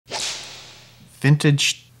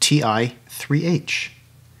vintage TI3H.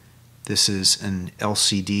 This is an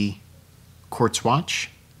LCD quartz watch,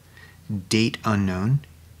 date unknown.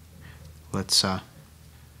 Let's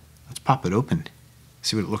pop it open,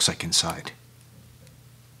 see what it looks like inside.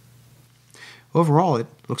 Overall, it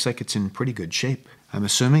looks like it's in pretty good shape. I'm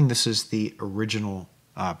assuming this is the original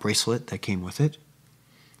bracelet that came with it.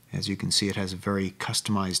 As you can see, it has a very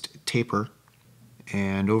customized taper,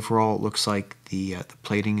 and overall it looks like the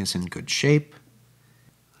plating is in good shape.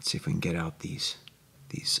 Let's see if we can get out these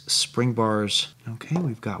spring bars. Okay,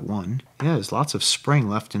 we've got one. Yeah, there's lots of spring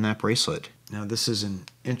left in that bracelet. Now this is an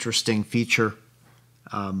interesting feature.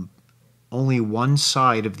 Only one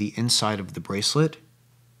side of the inside of the bracelet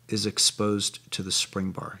is exposed to the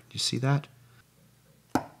spring bar. Do you see that?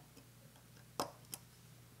 There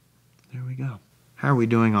we go. How are we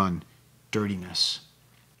doing on dirtiness?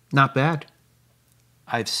 Not bad.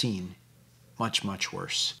 I've seen much, much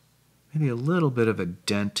worse. Maybe a little bit of a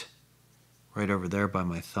dent right over there by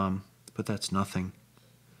my thumb, but that's nothing.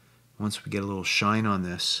 Once we get a little shine on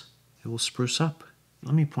this, it will spruce up.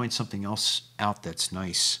 Let me point something else out that's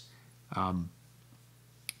nice.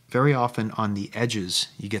 Very often on the edges,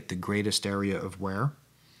 you get the greatest area of wear,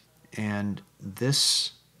 and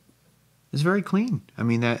this is very clean. I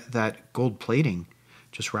mean, that gold plating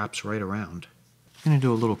just wraps right around. I'm going to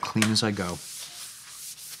do a little clean as I go.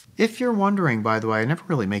 If you're wondering, by the way, I never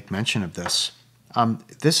really make mention of this.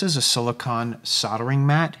 This is a silicone soldering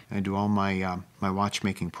mat. I do all my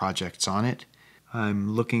watchmaking projects on it.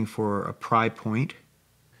 I'm looking for a pry point.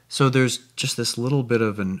 So there's just this little bit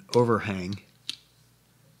of an overhang.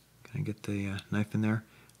 Can I get the knife in there?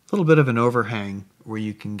 A little bit of an overhang where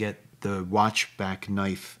you can get the watch back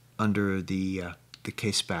knife under the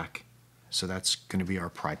case back. So that's going to be our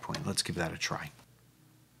pry point. Let's give that a try.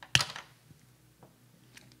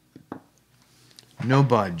 No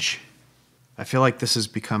budge. I feel like this has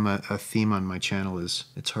become a theme on my channel. Is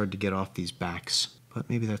it's hard to get off these backs, but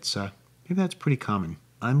maybe that's pretty common.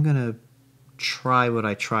 I'm gonna try what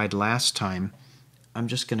I tried last time. I'm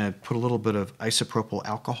just gonna put a little bit of isopropyl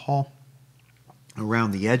alcohol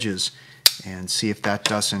around the edges and see if that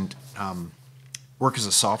doesn't work as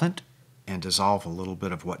a solvent and dissolve a little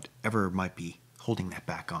bit of whatever might be holding that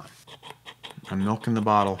back on. I'm milking the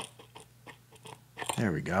bottle.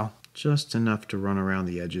 There we go. Just enough to run around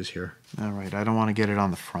the edges here. All right, I don't want to get it on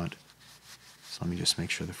the front. So let me just make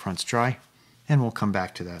sure the front's dry, and we'll come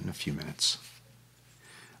back to that in a few minutes.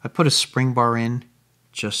 I put a spring bar in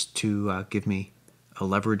just to give me a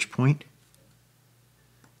leverage point,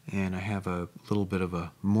 and I have a little bit of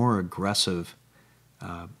a more aggressive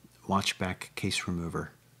watch back case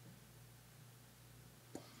remover.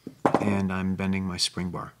 And I'm bending my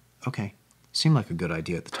spring bar. Okay, seemed like a good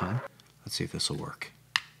idea at the time. Let's see if this will work.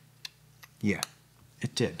 Yeah,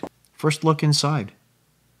 it did. First look inside.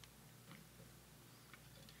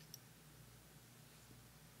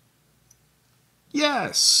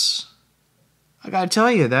 Yes! I gotta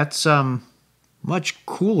tell you, that's much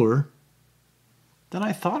cooler than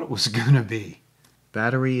I thought it was gonna be.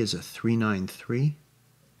 Battery is a 393.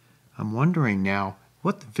 I'm wondering now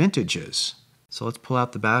what the vintage is. So let's pull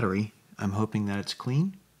out the battery. I'm hoping that it's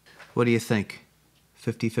clean. What do you think?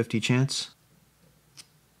 50-50 chance?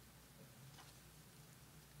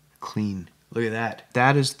 Clean. Look at that.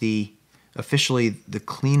 That is officially the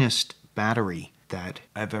cleanest battery that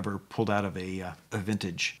I've ever pulled out of a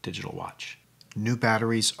vintage digital watch. New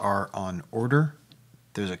batteries are on order.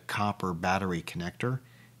 There's a copper battery connector,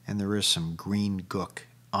 and there is some green gook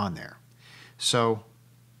on there. So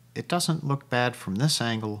it doesn't look bad from this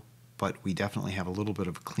angle, but we definitely have a little bit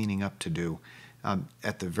of cleaning up to do.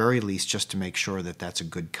 At the very least, just to make sure that that's a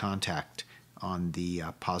good contact on the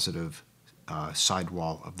positive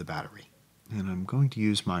sidewall of the battery. And I'm going to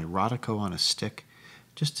use my Rodico on a stick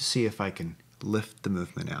just to see if I can lift the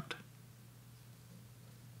movement out.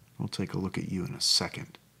 We'll take a look at you in a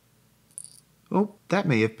second. Oh, that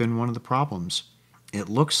may have been one of the problems. It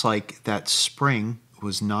looks like that spring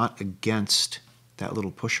was not against that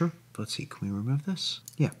little pusher. Let's see, can we remove this?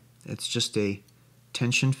 Yeah, it's just a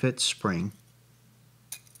tension fit spring.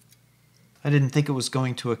 I didn't think it was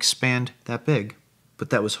going to expand that big, but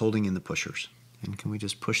that was holding in the pushers. And can we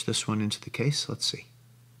just push this one into the case? Let's see.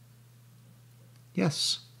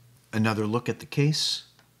 Yes. Another look at the case.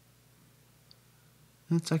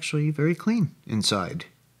 It's actually very clean inside.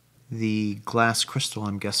 The glass crystal,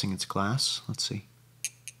 I'm guessing it's glass. Let's see.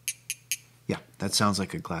 Yeah, that sounds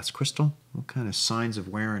like a glass crystal. What kind of signs of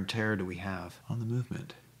wear and tear do we have on the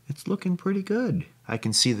movement? It's looking pretty good. I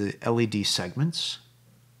can see the LED segments.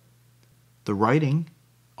 The writing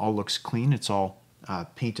all looks clean. It's all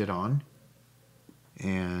painted on.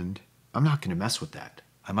 And I'm not going to mess with that.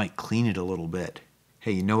 I might clean it a little bit.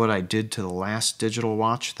 Hey, you know what I did to the last digital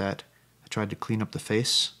watch that I tried to clean up the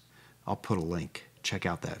face? I'll put a link. Check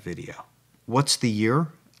out that video. What's the year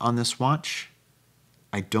on this watch?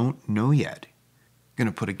 I don't know yet. I'm going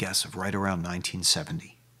to put a guess of right around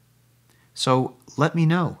 1970. So let me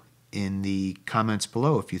know in the comments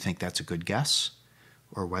below if you think that's a good guess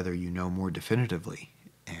or whether you know more definitively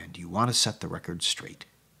and you want to set the record straight.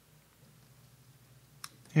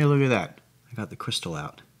 Hey, look at that. I got the crystal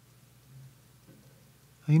out.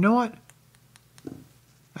 You know what?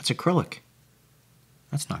 That's acrylic.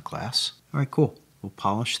 That's not glass. All right, cool. We'll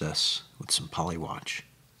polish this with some Polywatch.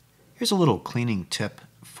 Here's a little cleaning tip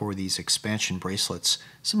for these expansion bracelets.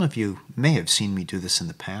 Some of you may have seen me do this in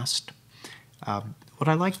the past. What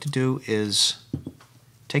I like to do is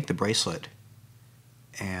take the bracelet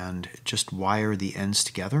and just wire the ends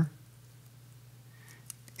together,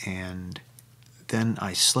 and then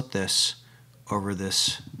I slip this over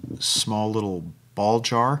this small little ball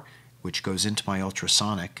jar which goes into my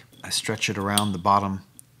ultrasonic. I stretch it around the bottom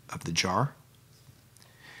of the jar.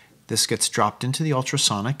 This gets dropped into the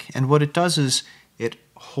ultrasonic, and what it does is it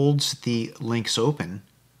holds the links open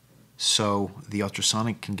so the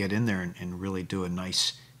ultrasonic can get in there and really do a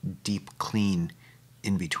nice deep clean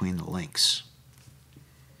in between the links.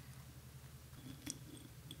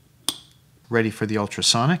 Ready for the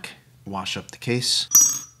ultrasonic. Wash up the case,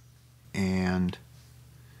 and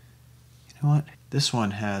you know what? This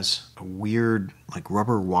one has a weird like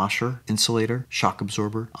rubber washer, insulator, shock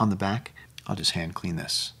absorber on the back. I'll just hand clean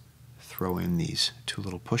this. Throw in these two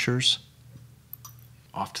little pushers.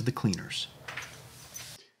 Off to the cleaners.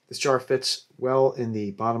 This jar fits well in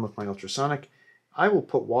the bottom of my ultrasonic. I will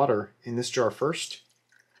put water in this jar first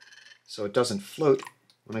so it doesn't float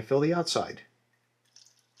when I fill the outside.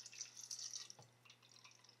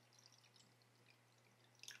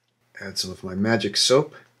 Add some of my magic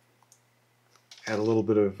soap. Add a little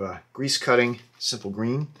bit of grease cutting, simple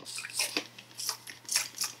green.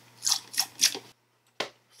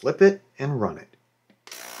 Flip it and run it.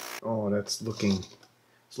 Oh, it's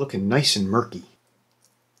looking nice and murky.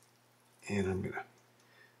 And I'm gonna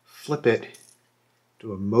flip it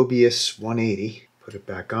to a Mobius 180. Put it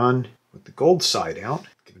back on with the gold side out.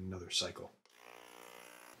 Give it another cycle.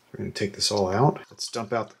 We're gonna take this all out. Let's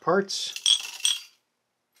dump out the parts.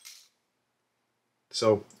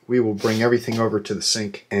 So we will bring everything over to the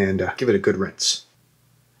sink and give it a good rinse.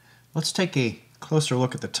 Let's take a closer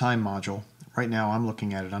look at the time module. Right now I'm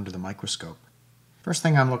looking at it under the microscope. First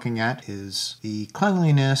thing I'm looking at is the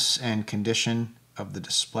cleanliness and condition of the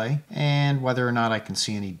display and whether or not I can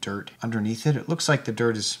see any dirt underneath it. It looks like the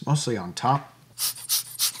dirt is mostly on top.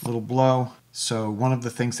 A little blow. So one of the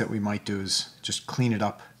things that we might do is just clean it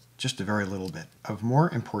up just a very little bit. Of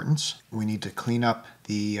more importance, we need to clean up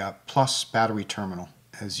the plus battery terminal.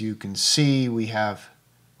 As you can see, we have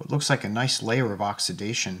what looks like a nice layer of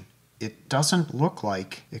oxidation. It doesn't look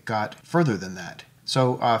like it got further than that.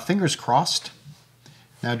 So fingers crossed.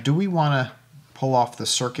 Now, do we want to pull off the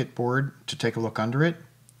circuit board to take a look under it?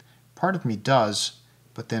 Part of me does,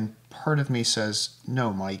 but then part of me says,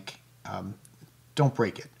 no, Mike, don't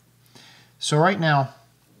break it. So right now,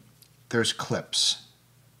 there's clips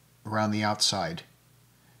around the outside.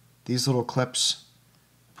 These little clips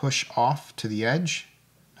push off to the edge.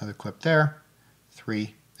 Another clip there,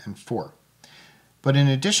 3 and 4. But in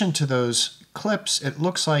addition to those clips, it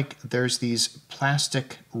looks like there's these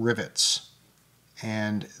plastic rivets.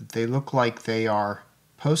 And they look like they are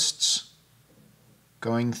posts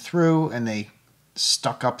going through, and they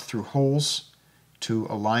stuck up through holes to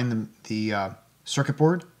align the circuit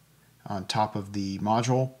board on top of the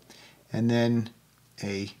module. And then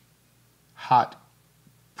a hot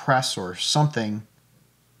press or something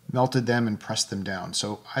melted them and pressed them down.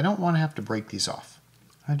 So I don't want to have to break these off.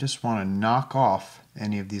 I just want to knock off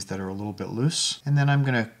any of these that are a little bit loose. And then I'm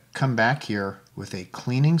going to come back here with a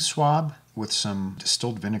cleaning swab with some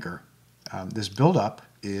distilled vinegar. This buildup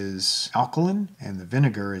is alkaline and the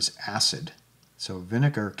vinegar is acid. So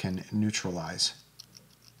vinegar can neutralize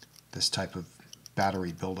this type of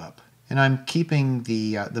battery buildup. And I'm keeping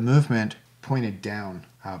the movement pointed down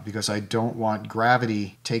because I don't want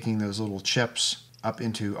gravity taking those little chips up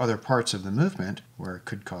into other parts of the movement where it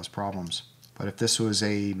could cause problems. But if this was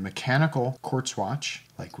a mechanical quartz watch,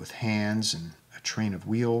 like with hands and a train of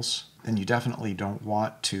wheels, then you definitely don't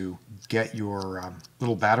want to get your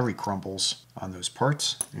little battery crumbles on those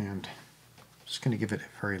parts. And I'm just going to give it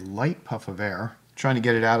a very light puff of air, trying to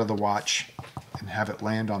get it out of the watch and have it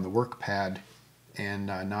land on the work pad and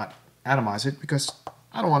not atomize it because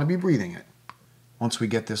I don't want to be breathing it. Once we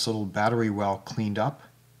get this little battery well cleaned up,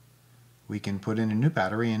 we can put in a new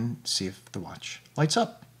battery and see if the watch lights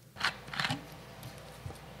up.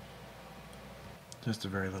 Just a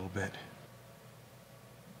very little bit.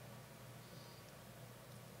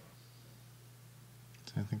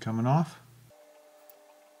 Is anything coming off?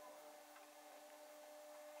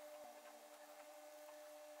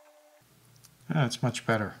 Yeah, it's much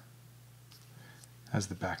better as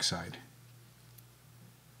the back side.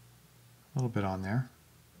 A little bit on there.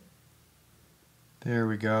 There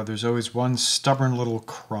we go. There's always one stubborn little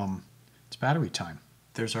crumb. It's battery time.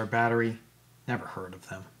 There's our battery. Never heard of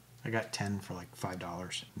them. I got 10 for like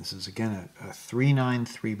 $5. This is again a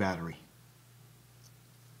 393 battery.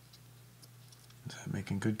 Is that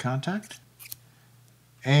making good contact?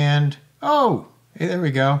 And, oh, hey, there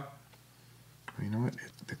we go. You know what?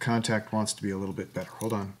 The contact wants to be a little bit better.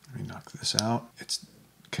 Hold on. Let me knock this out. It's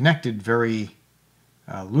connected very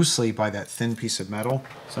loosely by that thin piece of metal.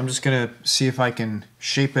 So I'm just going to see if I can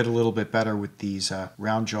shape it a little bit better with these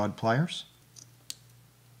round-jawed pliers.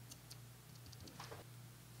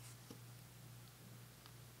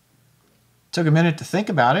 Took a minute to think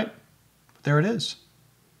about it, but there it is.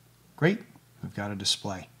 Great. We've got a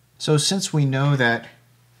display. So since we know that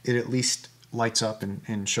it at least lights up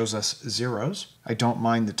and shows us zeros, I don't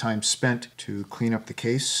mind the time spent to clean up the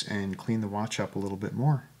case and clean the watch up a little bit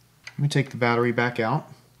more. Let me take the battery back out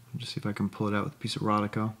and just see if I can pull it out with a piece of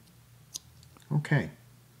Rodico. Okay.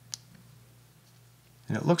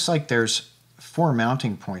 And it looks like there's 4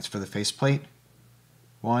 mounting points for the faceplate.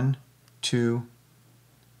 1, 2,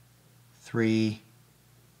 3.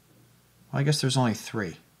 Well, I guess there's only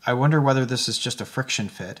 3. I wonder whether this is just a friction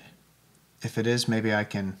fit. If it is, maybe I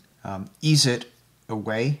can ease it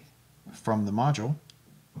away from the module.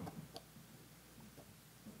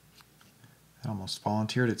 It almost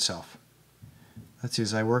volunteered itself. Let's see,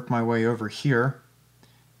 as I work my way over here,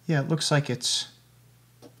 yeah, it looks like it's,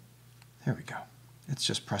 there we go. It's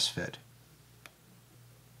just press fit.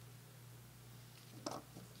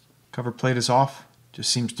 Cover plate is off,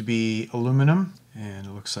 just seems to be aluminum, and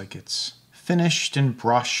it looks like it's finished and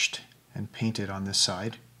brushed and painted on this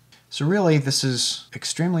side. So really, this is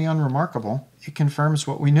extremely unremarkable. It confirms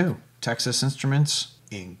what we knew. Texas Instruments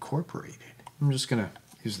Incorporated. I'm just going to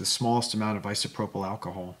use the smallest amount of isopropyl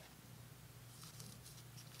alcohol.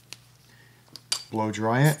 Blow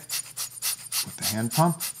dry it with the hand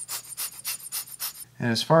pump.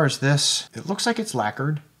 And as far as this, it looks like it's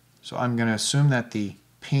lacquered. So I'm going to assume that the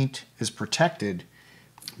paint is protected.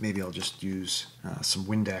 Maybe I'll just use some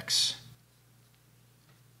Windex.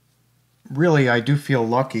 Really, I do feel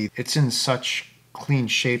lucky. It's in such clean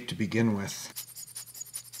shape to begin with.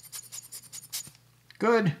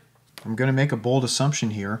 Good. I'm going to make a bold assumption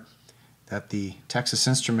here that the Texas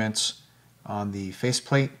Instruments on the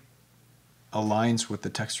faceplate aligns with the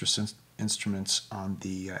Texas Instruments on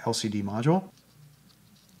the LCD module.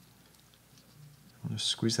 I'll just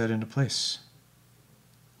squeeze that into place.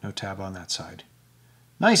 No tab on that side.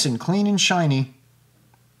 Nice and clean and shiny.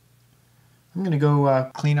 I'm going to go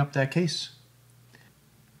clean up that case.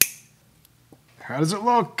 How does it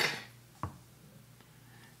look?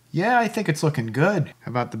 Yeah, I think it's looking good.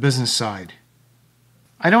 How about the business side?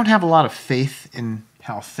 I don't have a lot of faith in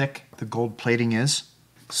how thick the gold plating is.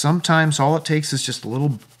 Sometimes all it takes is just a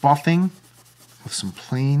little buffing with some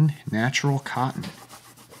plain natural cotton.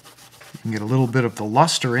 You can get a little bit of the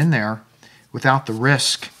luster in there without the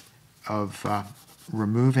risk of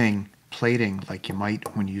removing plating like you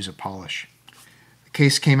might when you use a polish. The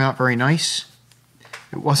case came out very nice.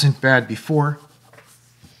 It wasn't bad before,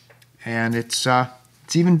 and it's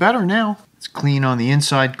even better now. It's clean on the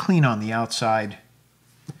inside, clean on the outside.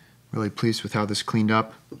 Really pleased with how this cleaned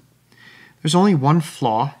up. There's only one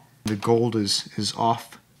flaw. The gold is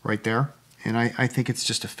off right there, and I think it's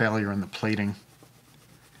just a failure in the plating.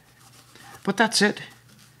 But that's it.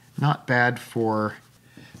 Not bad for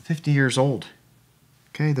 50 years old.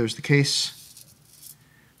 Okay, there's the case,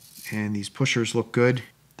 and these pushers look good.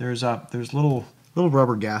 There's little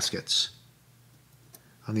rubber gaskets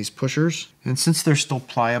on these pushers, and since they're still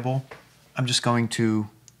pliable, I'm just going to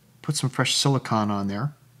put some fresh silicone on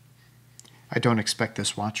there. I don't expect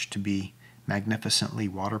this watch to be magnificently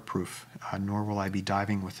waterproof, nor will I be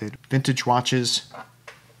diving with it. Vintage watches,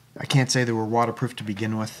 I can't say they were waterproof to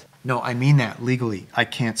begin with. No, I mean that legally. I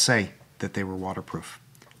can't say that they were waterproof.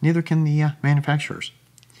 Neither can the manufacturers.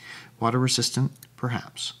 Water resistant,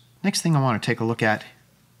 perhaps. Next thing I want to take a look at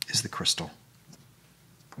is the crystal.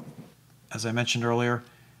 As I mentioned earlier,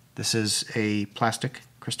 this is a plastic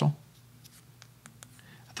crystal.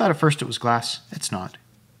 I thought at first it was glass. It's not.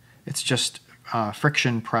 It's just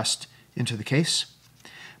friction pressed into the case.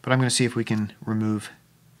 But I'm going to see if we can remove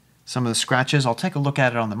some of the scratches. I'll take a look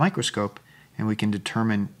at it on the microscope and we can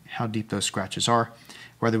determine how deep those scratches are,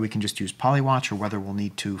 whether we can just use polywatch or whether we'll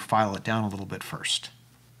need to file it down a little bit first.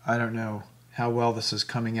 I don't know how well this is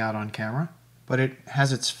coming out on camera, but it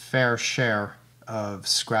has its fair share of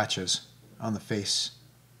scratches on the face.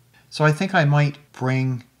 So I think I might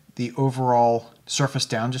bring the overall surface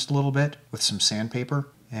down just a little bit with some sandpaper,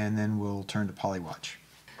 and then we'll turn to polywatch.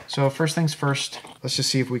 So first things first, let's just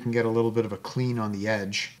see if we can get a little bit of a clean on the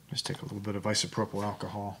edge. Just take a little bit of isopropyl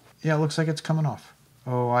alcohol. Yeah, it looks like it's coming off.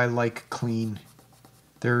 Oh, I like clean.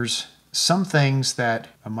 There's some things that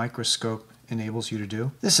a microscope enables you to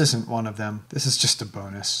do. This isn't one of them. This is just a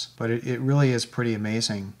bonus, but it really is pretty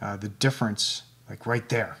amazing. The difference, like right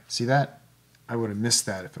there. See that? I would have missed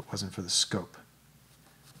that if it wasn't for the scope.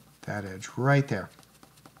 That edge right there.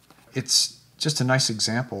 It's just a nice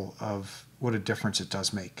example of what a difference it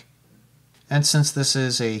does make. And since this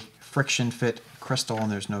is a friction fit crystal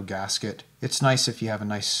and there's no gasket, it's nice if you have a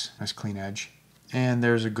nice clean edge. And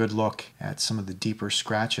there's a good look at some of the deeper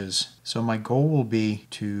scratches. So my goal will be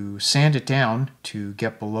to sand it down to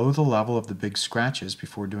get below the level of the big scratches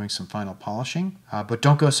before doing some final polishing, but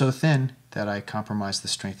don't go so thin that I compromise the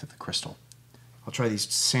strength of the crystal. I'll try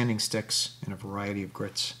these sanding sticks in a variety of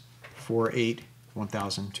grits: 4, 8,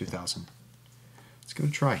 1000, 2000. Let's give it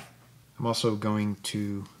a try. I'm also going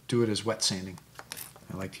to do it as wet sanding.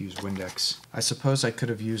 I like to use Windex. I suppose I could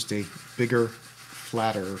have used a bigger,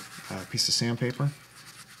 flatter piece of sandpaper,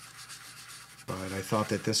 but I thought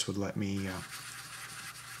that this would let me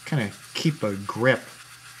kind of keep a grip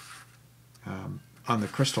on the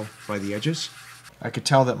crystal by the edges. I could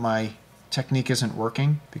tell that my technique isn't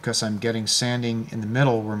working because I'm getting sanding in the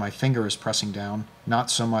middle where my finger is pressing down,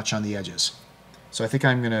 not so much on the edges. So I think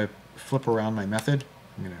I'm going to flip around my method.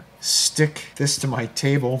 I'm going to stick this to my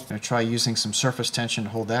table. I'm going to try using some surface tension to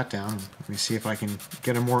hold that down. Let me see if I can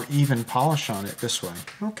get a more even polish on it this way.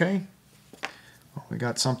 Okay. Well, we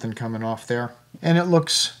got something coming off there. And it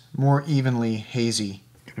looks more evenly hazy.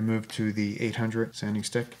 I'm going to move to the 800 sanding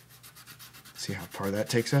stick. See how far that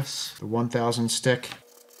takes us. The 1000 stick.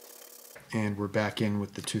 And we're back in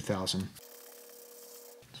with the 2000.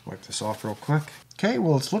 Let's wipe this off real quick. Okay,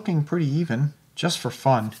 well it's looking pretty even. Just for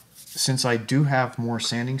fun, since I do have more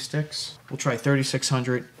sanding sticks, we'll try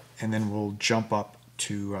 3600 and then we'll jump up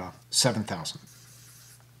to 7000.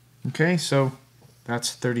 Okay, so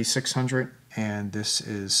that's 3600 and this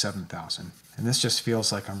is 7000. And this just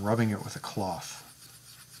feels like I'm rubbing it with a cloth.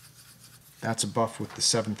 That's a buff with the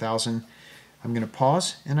 7000. I'm going to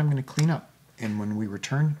pause and I'm going to clean up. And when we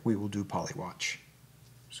return, we will do polywatch.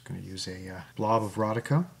 Just going to use a blob of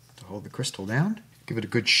Rodico to hold the crystal down. Give it a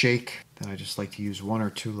good shake. Then I just like to use 1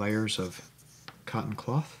 or 2 layers of cotton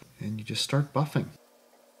cloth. And you just start buffing.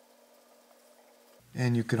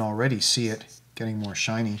 And you can already see it getting more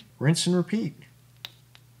shiny. Rinse and repeat.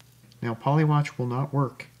 Now polywatch will not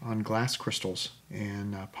work on glass crystals.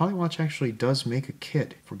 And polywatch actually does make a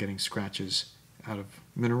kit for getting scratches out of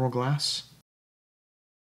mineral glass.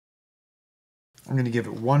 I'm going to give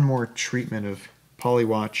it one more treatment of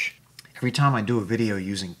polywatch. Every time I do a video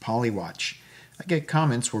using polywatch, I get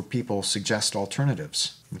comments where people suggest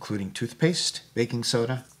alternatives, including toothpaste, baking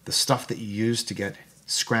soda, the stuff that you use to get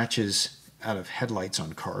scratches out of headlights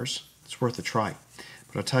on cars. It's worth a try.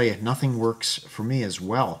 But I'll tell you, nothing works for me as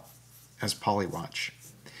well as polywatch.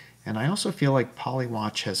 And I also feel like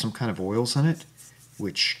polywatch has some kind of oils in it,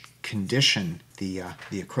 which condition the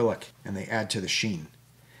acrylic, and they add to the sheen.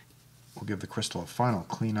 We'll give the crystal a final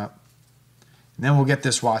clean up, and then we'll get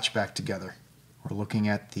this watch back together. We're looking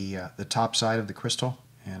at the top side of the crystal,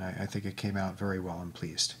 and I think it came out very well. I'm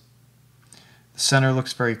pleased. The center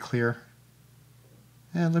looks very clear.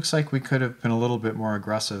 And it looks like we could have been a little bit more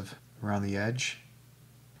aggressive around the edge.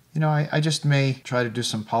 You know, I just may try to do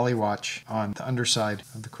some polywatch on the underside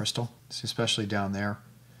of the crystal, especially down there.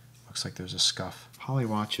 Looks like there's a scuff.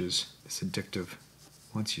 Polywatch is addictive.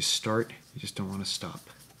 Once you start, you just don't want to stop.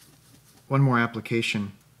 One more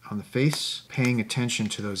application on the face, paying attention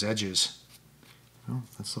to those edges. Well,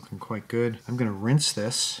 that's looking quite good. I'm going to rinse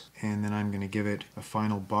this, and then I'm going to give it a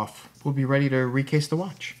final buff. We'll be ready to recase the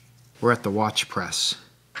watch. We're at the watch press.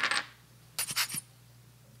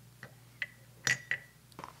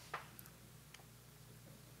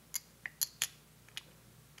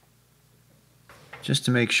 Just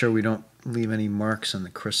to make sure we don't leave any marks on the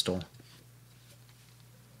crystal.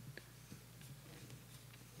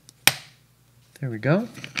 There we go.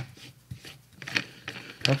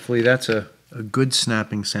 Hopefully that's a good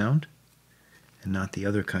snapping sound and not the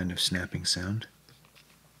other kind of snapping sound.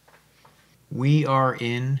 We are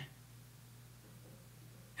in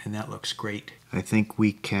and that looks great. I think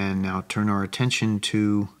we can now turn our attention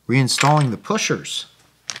to reinstalling the pushers.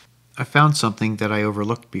 I found something that I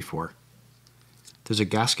overlooked before. There's a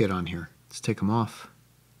gasket on here. Let's take them off.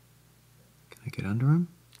 Can I get under them?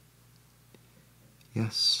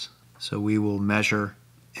 Yes. So we will measure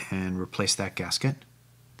and replace that gasket.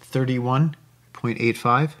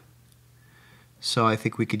 31.85. So I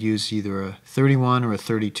think we could use either a 31 or a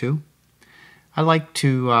 32. I like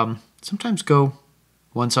to sometimes go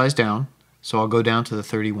one size down. So I'll go down to the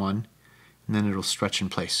 31 and then it'll stretch in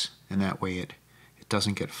place. And that way it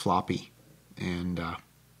doesn't get floppy and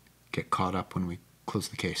get caught up when we close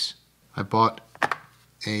the case. I bought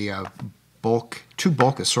a two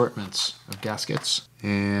bulk assortments of gaskets,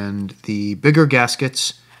 and the bigger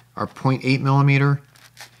gaskets are 0.8 millimeter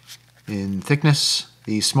in thickness.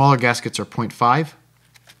 The smaller gaskets are 0.5,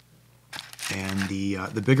 and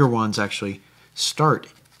the bigger ones actually start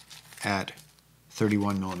at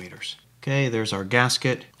 31 millimeters. Okay, there's our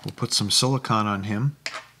gasket. We'll put some silicone on him,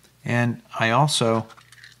 and I also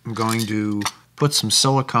am going to put some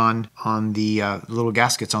silicone on the little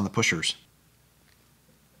gaskets on the pushers.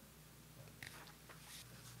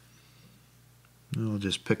 We'll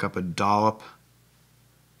just pick up a dollop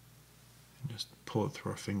and just pull it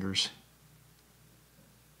through our fingers.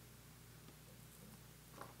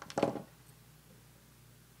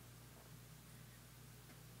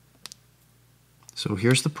 So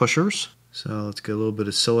here's the pushers. So let's get a little bit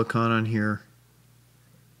of silicone on here.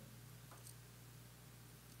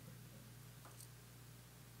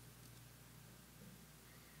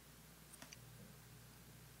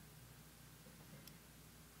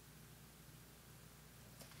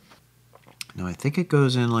 Now I think it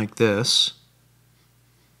goes in like this.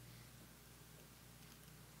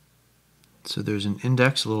 So there's an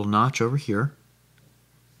index, a little notch over here.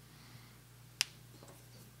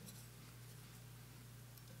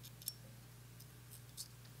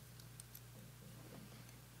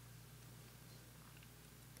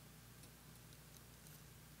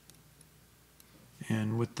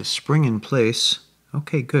 And with the spring in place,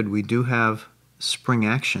 okay, good, we do have spring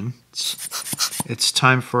action. It's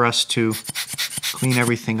time for us to clean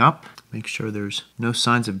everything up. Make sure there's no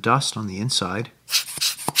signs of dust on the inside.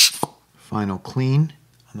 Final clean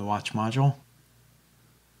on the watch module.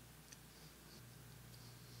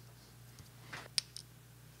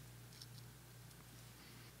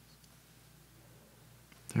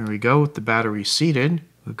 There we go, with the battery seated.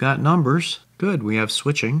 We've got numbers. Good, we have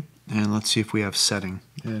switching. And let's see if we have setting.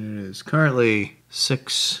 And it is currently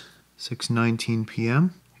 6:19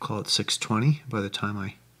 p.m. We'll call it 6:20 by the time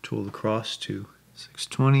I tool across to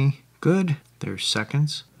 6:20. Good. There's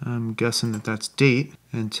seconds. I'm guessing that that's date.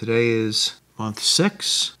 And today is month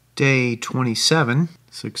 6, day 27,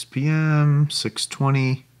 6 p.m.,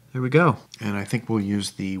 6:20. There we go. And I think we'll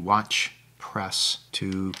use the watch press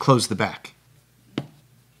to close the back.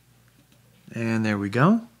 And there we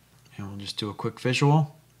go. And we'll just do a quick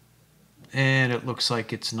visual. And it looks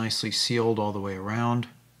like it's nicely sealed all the way around.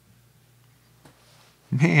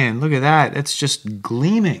 Man, look at that. It's just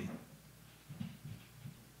gleaming.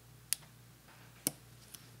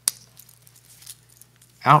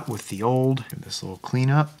 Out with the old. Give this little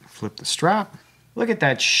cleanup. Flip the strap. Look at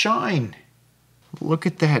that shine. Look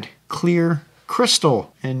at that clear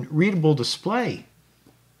crystal and readable display.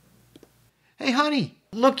 Hey, honey.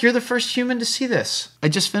 Look, you're the first human to see this. I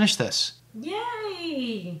just finished this.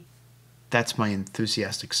 Yay! That's my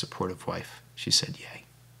enthusiastic, supportive wife. She said yay.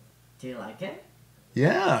 Do you like it?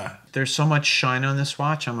 Yeah. There's so much shine on this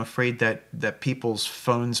watch, I'm afraid that people's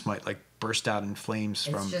phones might like burst out in flames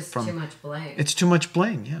from... It's just too much bling. It's too much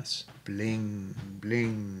bling, yes. Bling,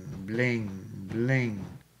 bling, bling, bling.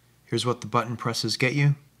 Here's what the button presses get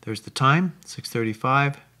you. There's the time,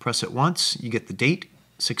 6:35. Press it once, you get the date,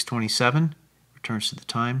 6:27. Returns to the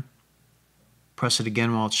time. Press it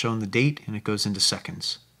again while it's showing the date, and it goes into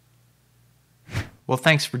seconds. Well,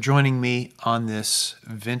 thanks for joining me on this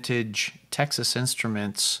vintage Texas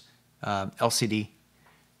Instruments LCD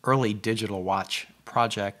early digital watch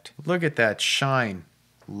project. Look at that shine.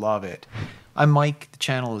 Love it. I'm Mike. The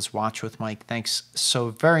channel is Watch with Mike. Thanks so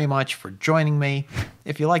very much for joining me.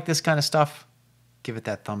 If you like this kind of stuff, give it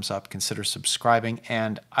that thumbs up. Consider subscribing,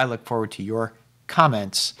 and I look forward to your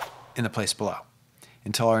comments in the place below.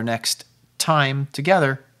 Until our next time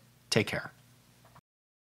together, take care.